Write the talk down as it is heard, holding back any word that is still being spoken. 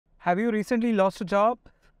Have you recently lost a job?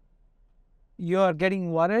 You are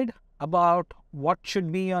getting worried about what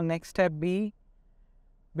should be your next step be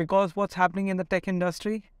because what's happening in the tech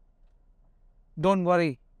industry? Don't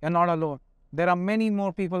worry, you're not alone. There are many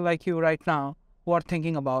more people like you right now who are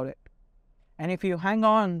thinking about it. And if you hang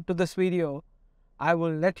on to this video, I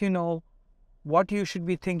will let you know what you should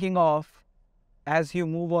be thinking of as you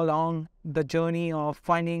move along the journey of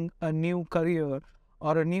finding a new career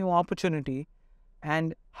or a new opportunity,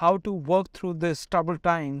 and how to work through these troubled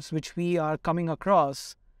times which we are coming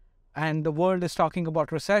across. And the world is talking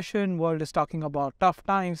about recession, world is talking about tough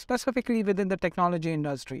times, specifically within the technology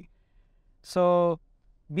industry. So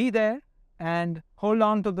be there and hold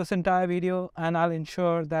on to this entire video, and I'll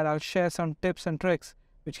ensure that I'll share some tips and tricks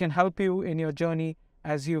which can help you in your journey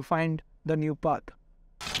as you find the new path.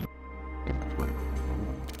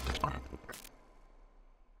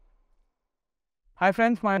 Hi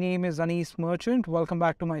friends, my name is Anis Merchant. Welcome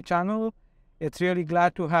back to my channel. It's really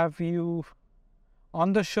glad to have you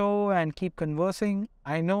on the show and keep conversing.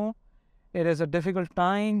 I know it is a difficult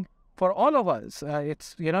time for all of us.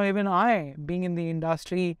 Even I, being in the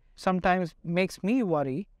industry, sometimes makes me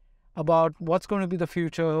worry about what's going to be the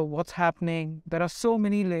future, what's happening. There are so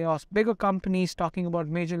many layoffs, bigger companies talking about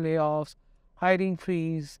major layoffs, hiring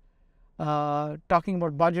freeze, talking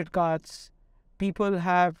about budget cuts. People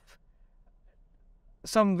have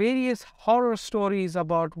some various horror stories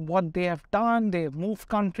about what they have done. They've moved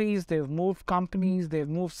countries, they've moved companies, they've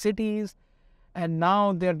moved cities, and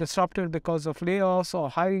now they're disrupted because of layoffs or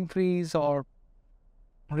hiring freeze or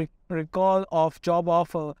recall of job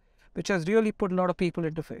offer, which has really put a lot of people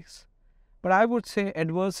into face. But I would say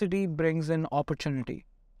adversity brings in opportunity.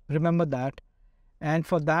 Remember that. And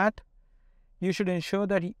for that, you should ensure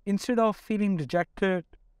that instead of feeling dejected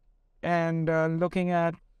and looking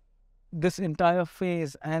at this entire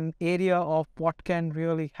phase and area of what can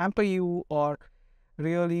really hamper you or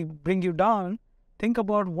really bring you down, think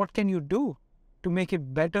about what can you do to make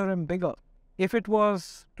it better and bigger. If it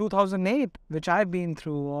was 2008, which I've been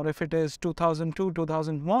through, or if it is 2002,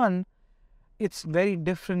 2001, it's very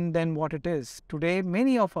different than what it is. Today,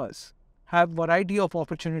 many of us have variety of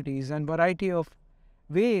opportunities and variety of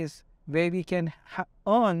ways where we can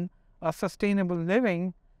earn a sustainable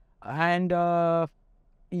living, and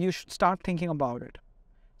you should start thinking about it.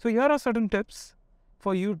 So here are certain tips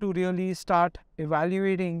for you to really start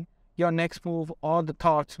evaluating your next move or the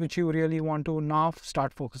thoughts which you really want to now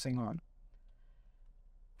start focusing on.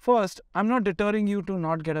 First, I'm not deterring you to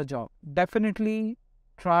not get a job. Definitely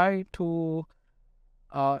try to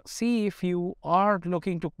see if you are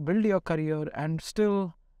looking to build your career and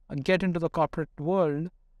still get into the corporate world.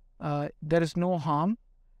 There is no harm,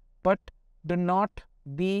 but do not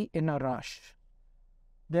be in a rush.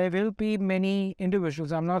 There will be many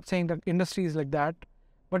individuals, I'm not saying that industry is like that,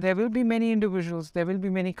 but there will be many individuals, there will be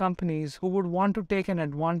many companies who would want to take an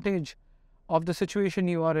advantage of the situation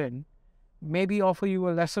you are in, maybe offer you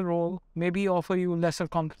a lesser role, maybe offer you lesser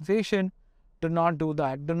compensation. Do not do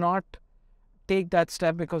that. Do not take that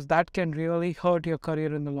step, because that can really hurt your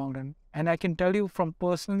career in the long run. And I can tell you from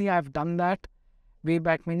personally, I've done that way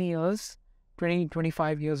back many years, 20,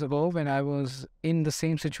 25 years ago, when I was in the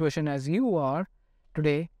same situation as you are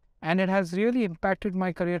today, and it has really impacted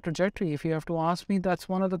my career trajectory. If you have to ask me, that's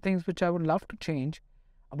one of the things which I would love to change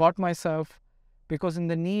about myself, because in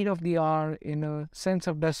the need of the hour, in a sense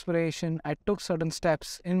of desperation, I took certain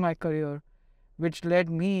steps in my career which led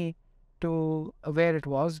me to where it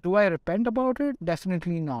was. Do I repent about it?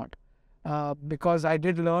 Definitely not, because I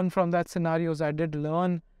did learn from that scenarios, I did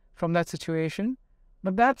learn from that situation.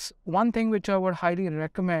 But that's one thing which I would highly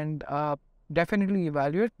recommend. Definitely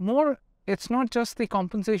evaluate more. It's not just the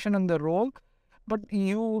compensation and the role, but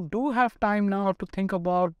you do have time now to think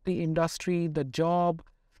about the industry, the job,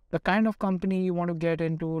 the kind of company you want to get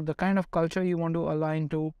into, the kind of culture you want to align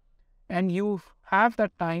to. And you have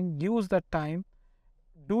that time, use that time,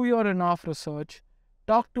 do your enough research,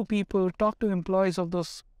 talk to people, talk to employees of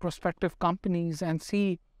those prospective companies, and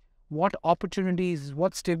see what opportunities,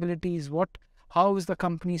 what stabilities, how is the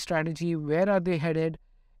company strategy, where are they headed,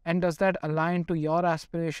 and does that align to your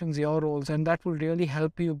aspirations, your roles, and that will really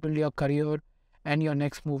help you build your career and your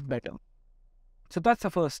next move better. So that's the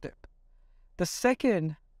first step. The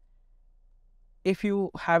second, if you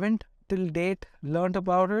haven't till date learned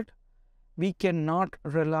about it, we cannot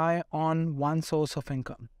rely on one source of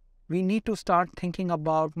income. We need to start thinking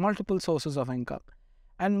about multiple sources of income.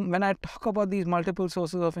 And when I talk about these multiple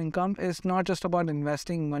sources of income, it's not just about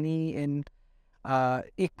investing money in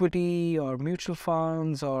equity or mutual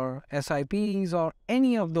funds or SIPs or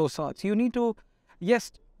any of those sorts. You need to,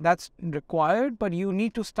 yes, that's required, but you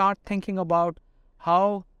need to start thinking about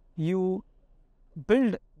how you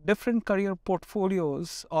build different career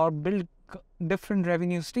portfolios or build different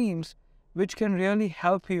revenue streams, which can really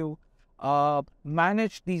help you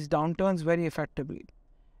manage these downturns very effectively.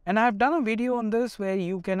 And I've done a video on this where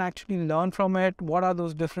you can actually learn from it. What are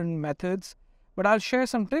those different methods? But I'll share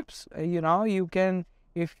some tips. You can,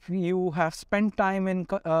 if you have spent time in,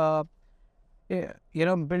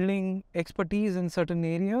 building expertise in certain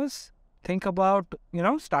areas, think about,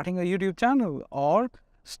 starting a YouTube channel, or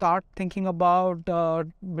start thinking about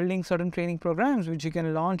building certain training programs, which you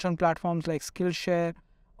can launch on platforms like Skillshare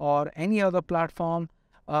or any other platform.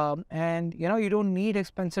 And, you don't need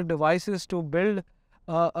expensive devices to build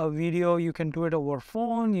a video. You can do it over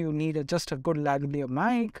phone. You need just a good lavalier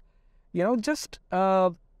mic. If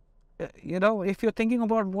you're thinking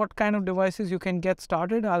about what kind of devices you can get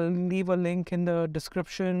started, I'll leave a link in the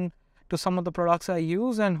description to some of the products I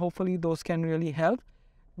use, and hopefully those can really help.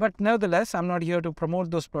 But nevertheless, I'm not here to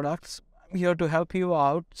promote those products. I'm here to help you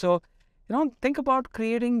out. So, think about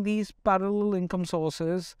creating these parallel income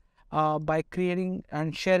sources by creating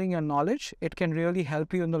and sharing your knowledge. It can really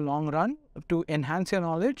help you in the long run to enhance your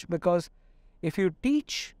knowledge, because if you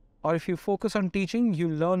teach or if you focus on teaching, you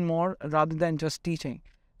learn more rather than just teaching.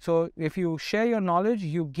 So if you share your knowledge,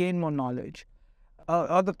 you gain more knowledge.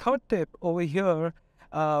 The third tip over here,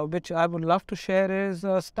 which I would love to share, is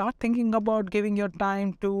start thinking about giving your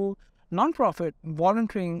time to non-profit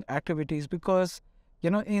volunteering activities, because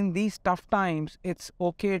in these tough times, it's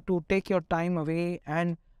okay to take your time away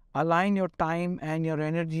and align your time and your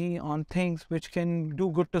energy on things which can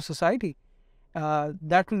do good to society.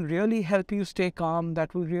 That will really help you stay calm.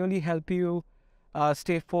 That will really help you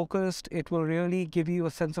stay focused. It will really give you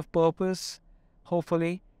a sense of purpose,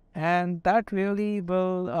 hopefully. And that really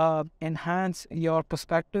will enhance your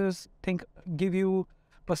perspectives, give you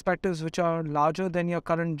perspectives which are larger than your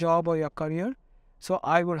current job or your career. So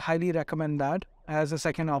I would highly recommend that as a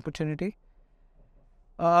second opportunity.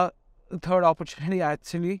 Third opportunity,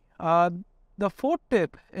 actually. The fourth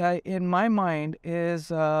tip in my mind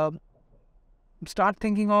is start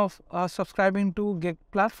thinking of subscribing to gig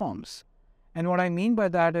platforms. And what I mean by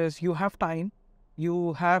that is you have time,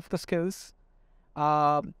 you have the skills,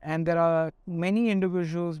 and there are many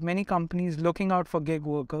individuals, many companies looking out for gig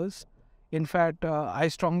workers. In fact, I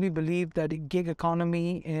strongly believe that the gig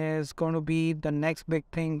economy is going to be the next big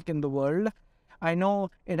thing in the world. I know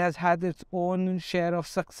it has had its own share of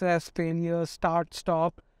success, failure, start,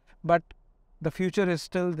 stop, but the future is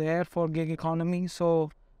still there for gig economy. So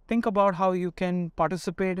think about how you can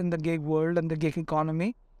participate in the gig world and the gig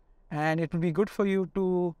economy, and it will be good for you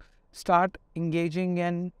to start engaging.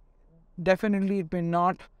 And definitely it may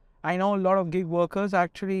not, I know a lot of gig workers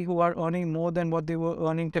actually who are earning more than what they were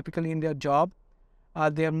earning typically in their job.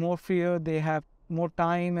 They are more freer, they have more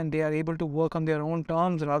time, and they are able to work on their own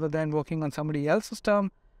terms rather than working on somebody else's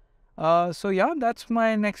term. So yeah, that's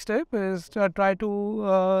my next step, is to try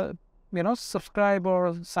to subscribe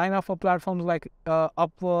or sign up for platforms like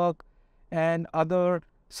Upwork and other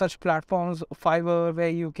such platforms, Fiverr, where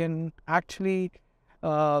you can actually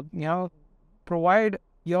provide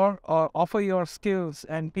your or offer your skills,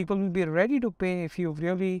 and people will be ready to pay if you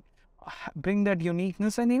really bring that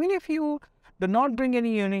uniqueness. And even if you do not bring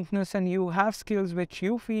any uniqueness and you have skills which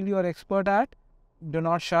you feel you are expert at, do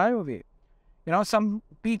not shy away. Some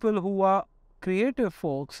people who are creative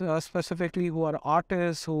folks, specifically who are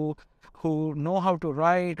artists, who know how to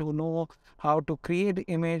write, who know how to create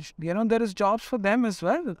image, there is jobs for them as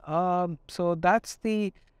well. So that's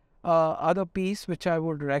the other piece which I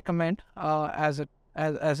would recommend as a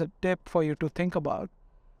tip for you to think about.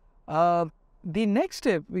 The next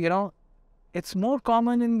tip, it's more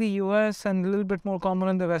common in the US and a little bit more common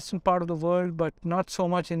in the western part of the world, but not so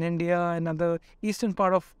much in India and other eastern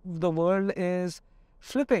part of the world, is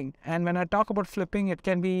flipping. And when I talk about flipping, it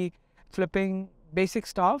can be flipping basic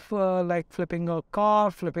stuff like flipping a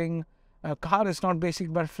car. Flipping a car is not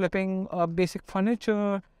basic, but flipping basic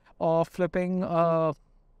furniture, or flipping a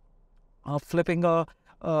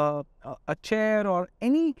chair, or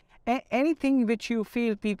anything which you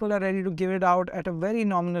feel people are ready to give it out at a very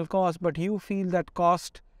nominal cost, but you feel that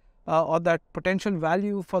cost or that potential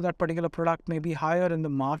value for that particular product may be higher in the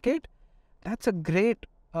market. That's a great,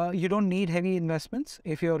 you don't need heavy investments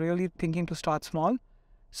if you're really thinking to start small.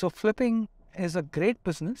 So flipping is a great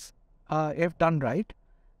business if done right.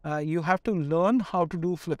 You have to learn how to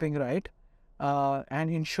do flipping right,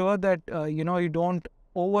 and ensure that you don't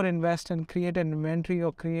over invest and create an inventory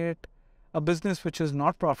or create a business which is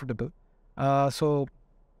not profitable. So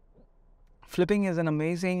flipping is an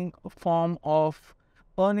amazing form of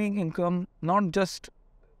earning income, not just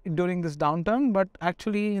during this downturn, but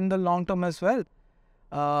actually in the long term as well.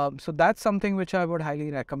 So that's something which I would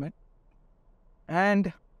highly recommend.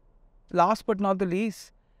 And last but not the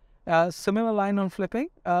least, similar line on flipping,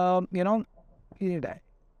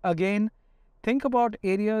 again, think about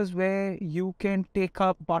areas where you can take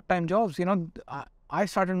up part-time jobs. I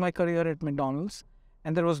started my career at McDonald's,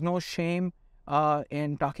 and there was no shame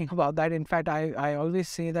in talking about that. In fact, I always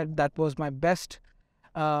say that that was my best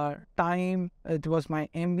time. It was my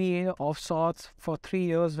MBA of sorts for 3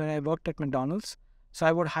 years when I worked at McDonald's. So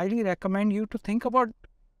I would highly recommend you to think about,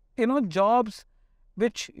 jobs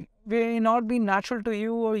which may not be natural to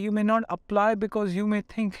you, or you may not apply because you may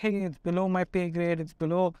think, hey, it's below my pay grade, it's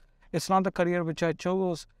not the career which I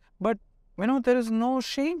chose. But there is no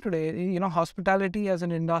shame today. Hospitality as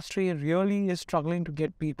an industry really is struggling to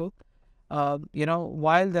get people.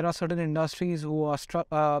 While there are certain industries who are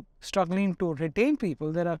struggling to retain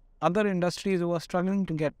people, there are other industries who are struggling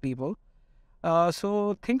to get people.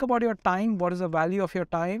 So think about your time. What is the value of your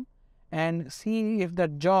time? And see if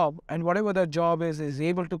that job, and whatever that job is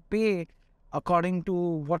able to pay according to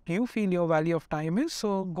what you feel your value of time is.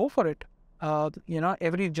 So go for it.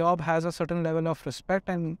 Every job has a certain level of respect,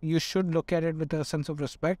 and you should look at it with a sense of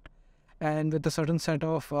respect and with a certain set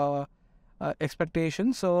of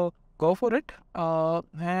expectations. So go for it. I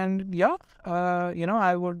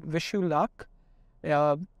would wish you luck.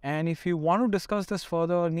 And if you want to discuss this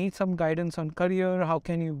further, need some guidance on career, how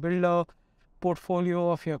can you build a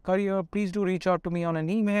portfolio of your career, please do reach out to me on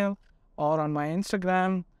an email or on my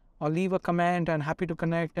Instagram, or leave a comment. I'm happy to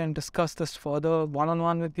connect and discuss this further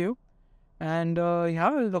one-on-one with you. And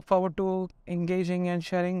I look forward to engaging and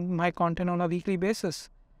sharing my content on a weekly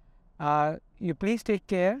basis. You please take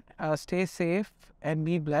care, stay safe, and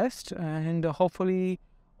be blessed. And hopefully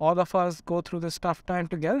all of us go through this tough time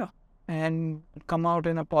together and come out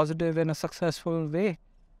in a positive and a successful way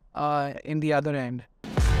in the other end.